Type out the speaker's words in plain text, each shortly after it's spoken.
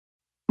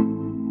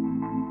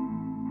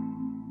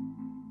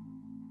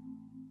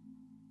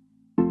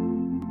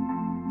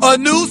A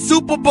new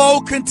Super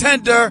Bowl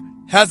contender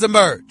has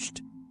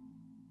emerged.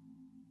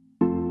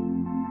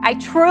 I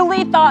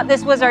truly thought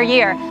this was our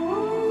year.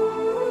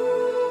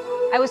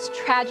 I was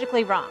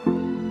tragically wrong.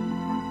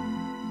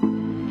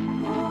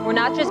 We're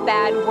not just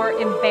bad, we're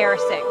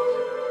embarrassing.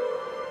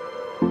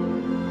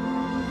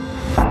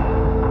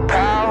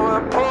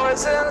 Power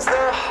poisons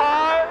the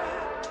heart.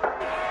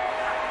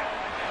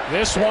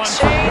 This one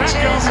from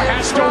Beckham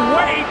has to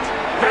wait.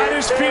 Got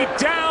his feet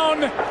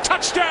down.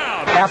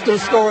 Touchdown. After the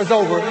score is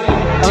over,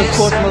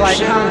 unsportsmanlike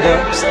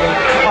conduct,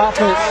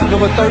 offense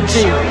number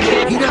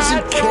 13. He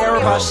doesn't care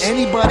about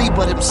anybody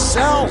but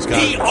himself.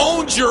 He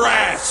owns your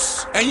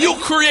ass, and you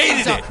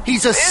created it.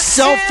 He's a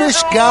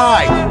selfish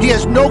guy. He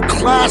has no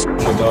class. I'm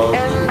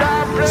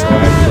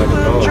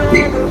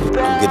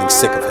getting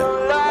sick of him.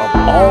 Of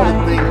all the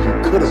things you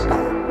could have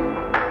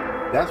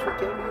done, that's what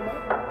came to your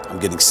mind? I'm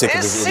getting sick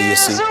of his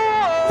idiocy,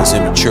 his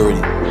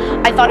immaturity.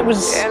 I thought it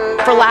was,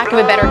 for lack of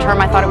a better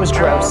term, I thought it was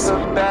gross.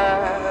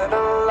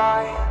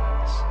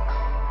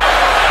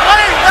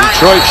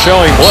 Detroit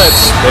showing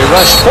blitz. They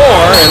rush 4,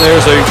 and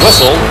there's a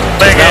whistle.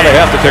 Now they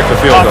have to kick the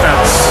field goal.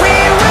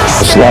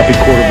 A sloppy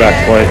quarterback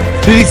play.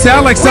 Did he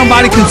sound like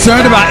somebody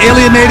concerned about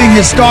alienating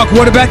his star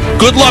quarterback?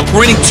 Good luck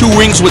winning 2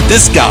 rings with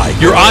this guy.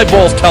 Your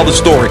eyeballs tell the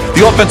story.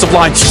 The offensive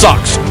line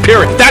sucks.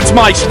 Period. That's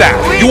my stat.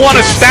 You want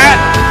a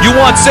stat? You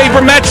want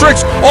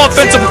sabermetrics?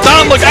 Offensive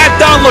Don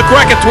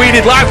LeGreca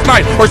tweeted last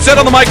night or said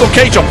on the Michael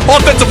K show,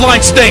 offensive line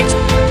stinks.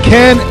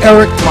 Can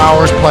Eric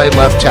Flowers play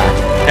left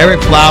tackle?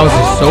 Eric Flowers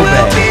is so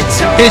bad.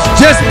 It's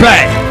just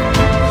bad.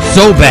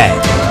 So bad.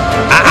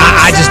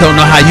 I just don't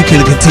know how you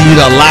can continue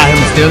to allow him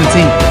to stay on the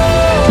team.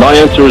 My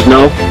answer is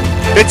no.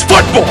 It's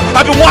football.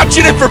 I've been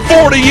watching it for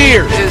 40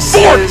 years.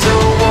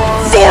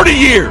 40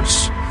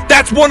 years.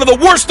 That's one of the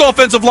worst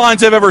offensive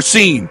lines I've ever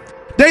seen.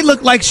 They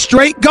look like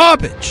straight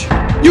garbage.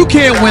 You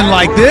can't win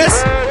like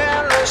this.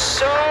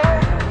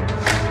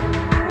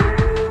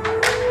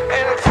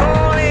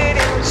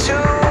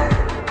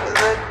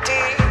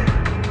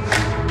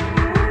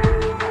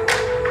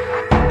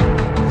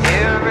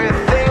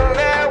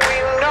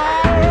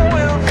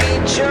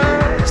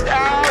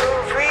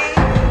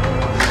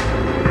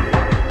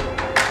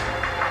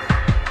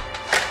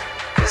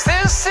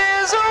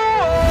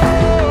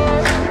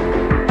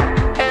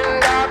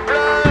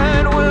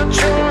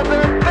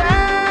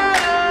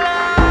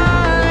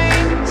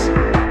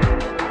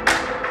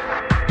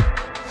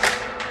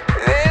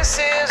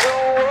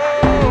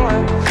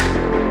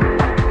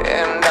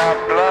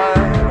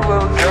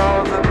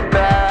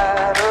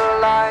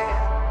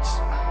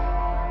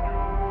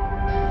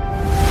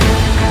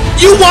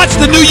 You watch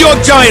the New York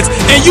Giants,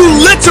 and you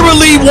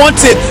literally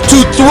wanted to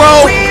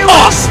throw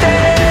up.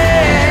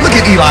 Look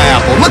at Eli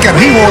Apple. Look at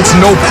him. He wants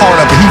no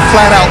part of it. He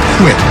flat out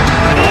quit.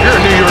 You're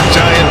a New York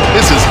Giant.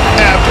 This is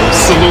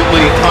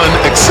absolutely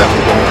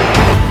unacceptable.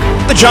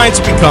 The Giants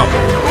have become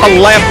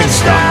a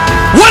laughingstock.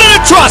 What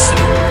an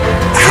atrocity!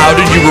 How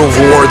did you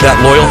reward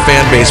that loyal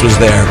fan base was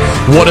there?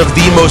 One of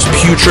the most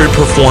putrid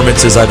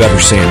performances I've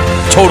ever seen.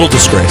 Total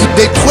disgrace.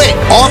 They quit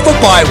off a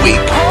bye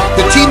week.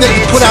 The team that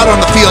you put out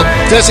on the field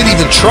doesn't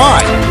even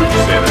try.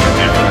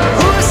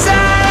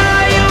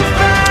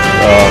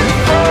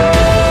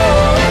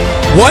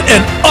 What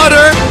an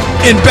utter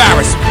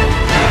embarrassment.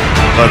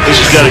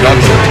 This is getting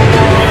ugly.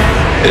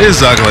 It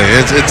is ugly.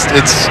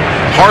 It's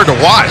hard to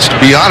watch, to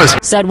be honest.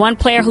 Said one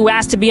player who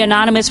asked to be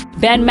anonymous,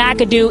 Ben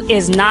McAdoo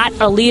is not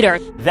a leader.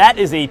 That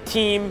is a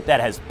team that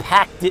has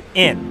packed it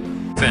in.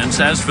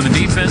 As for the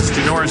defense,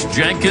 Janoris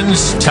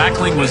Jenkins,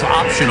 tackling was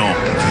optional.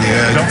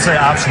 Yeah. Don't say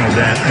optional,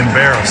 Dan.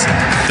 Embarrassing.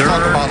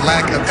 Talk about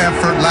lack of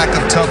effort, lack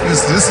of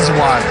toughness. This is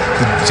why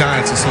the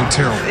Giants are so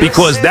terrible.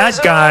 Because that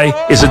guy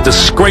is a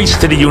disgrace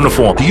to the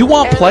uniform. Do you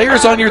want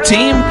players on your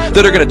team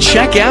that are going to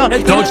check out?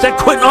 Coach, they're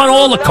quitting on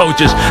all the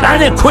coaches,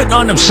 and they're quitting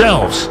on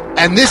themselves.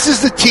 And this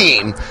is the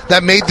team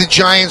that made the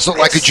Giants look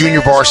like a junior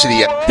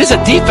varsity. There's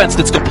a defense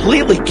that's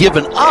completely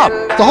given up.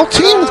 The whole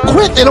team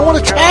quit. They don't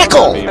want to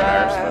tackle.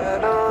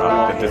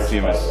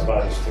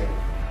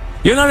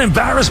 You're not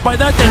embarrassed by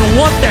that? Then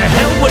what the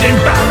hell would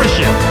embarrass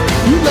you?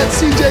 You let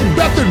C.J.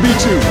 Beathard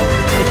beat you.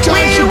 The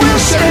Giants should be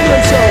ashamed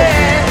of themselves.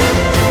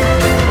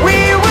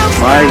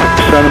 My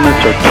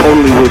sentiments are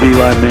totally with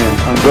Eli Manning.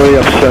 I'm very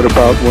upset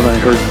about what I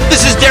heard.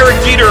 This is Derek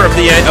Jeter of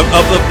the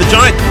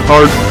Giants.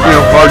 Hard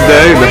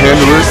day to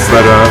handle it,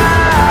 but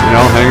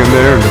hang in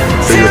there and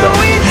figure it out.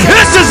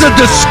 This is a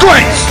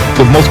disgrace.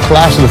 The most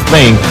classless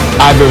thing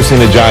I've ever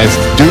seen the Giants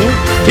do.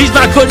 He's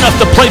not good enough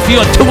to play for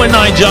your 2-9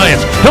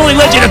 Giants. He only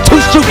led you to 2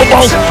 Super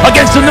Bowls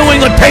against the New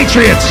England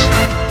Patriots.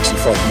 She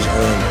felt he's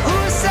earned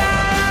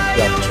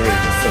the opportunity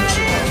to finish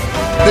it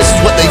off. This is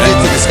what they did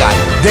to this guy.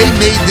 They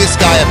made this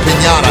guy a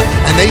piñata,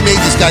 and they made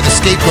this guy the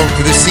scapegoat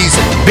for this season.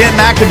 Ben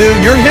McAdoo,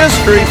 your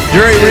history.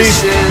 Jerry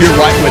Reese, you're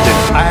right with it.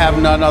 I have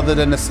none other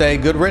than to say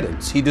good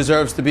riddance. He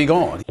deserves to be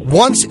gone.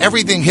 Once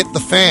everything hit the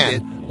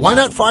fan, why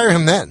not fire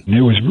him then?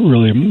 It was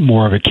really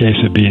more of a case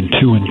of being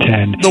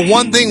 2-10. The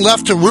one thing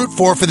left to root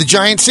for the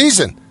Giant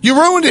season. You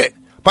ruined it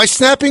by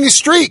snapping his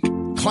streak.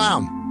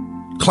 Clown.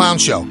 clown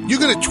show. You're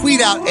going to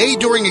tweet out A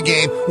during a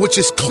game, which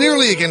is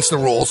clearly against the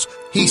rules.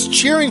 He's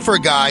cheering for a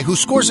guy who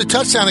scores a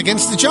touchdown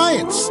against the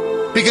Giants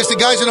because the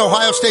guy's an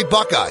Ohio State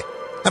Buckeye.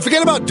 And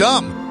forget about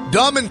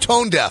dumb and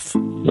tone deaf.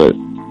 But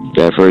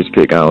that first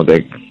pick, I don't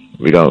think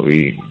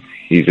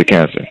he's a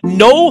cancer.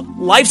 No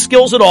life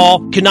skills at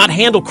all, cannot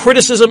handle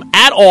criticism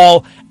at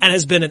all, and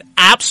has been an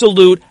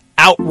absolute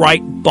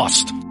outright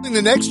bust. And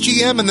the next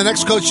GM and the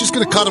next coach just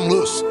going to cut him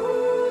loose.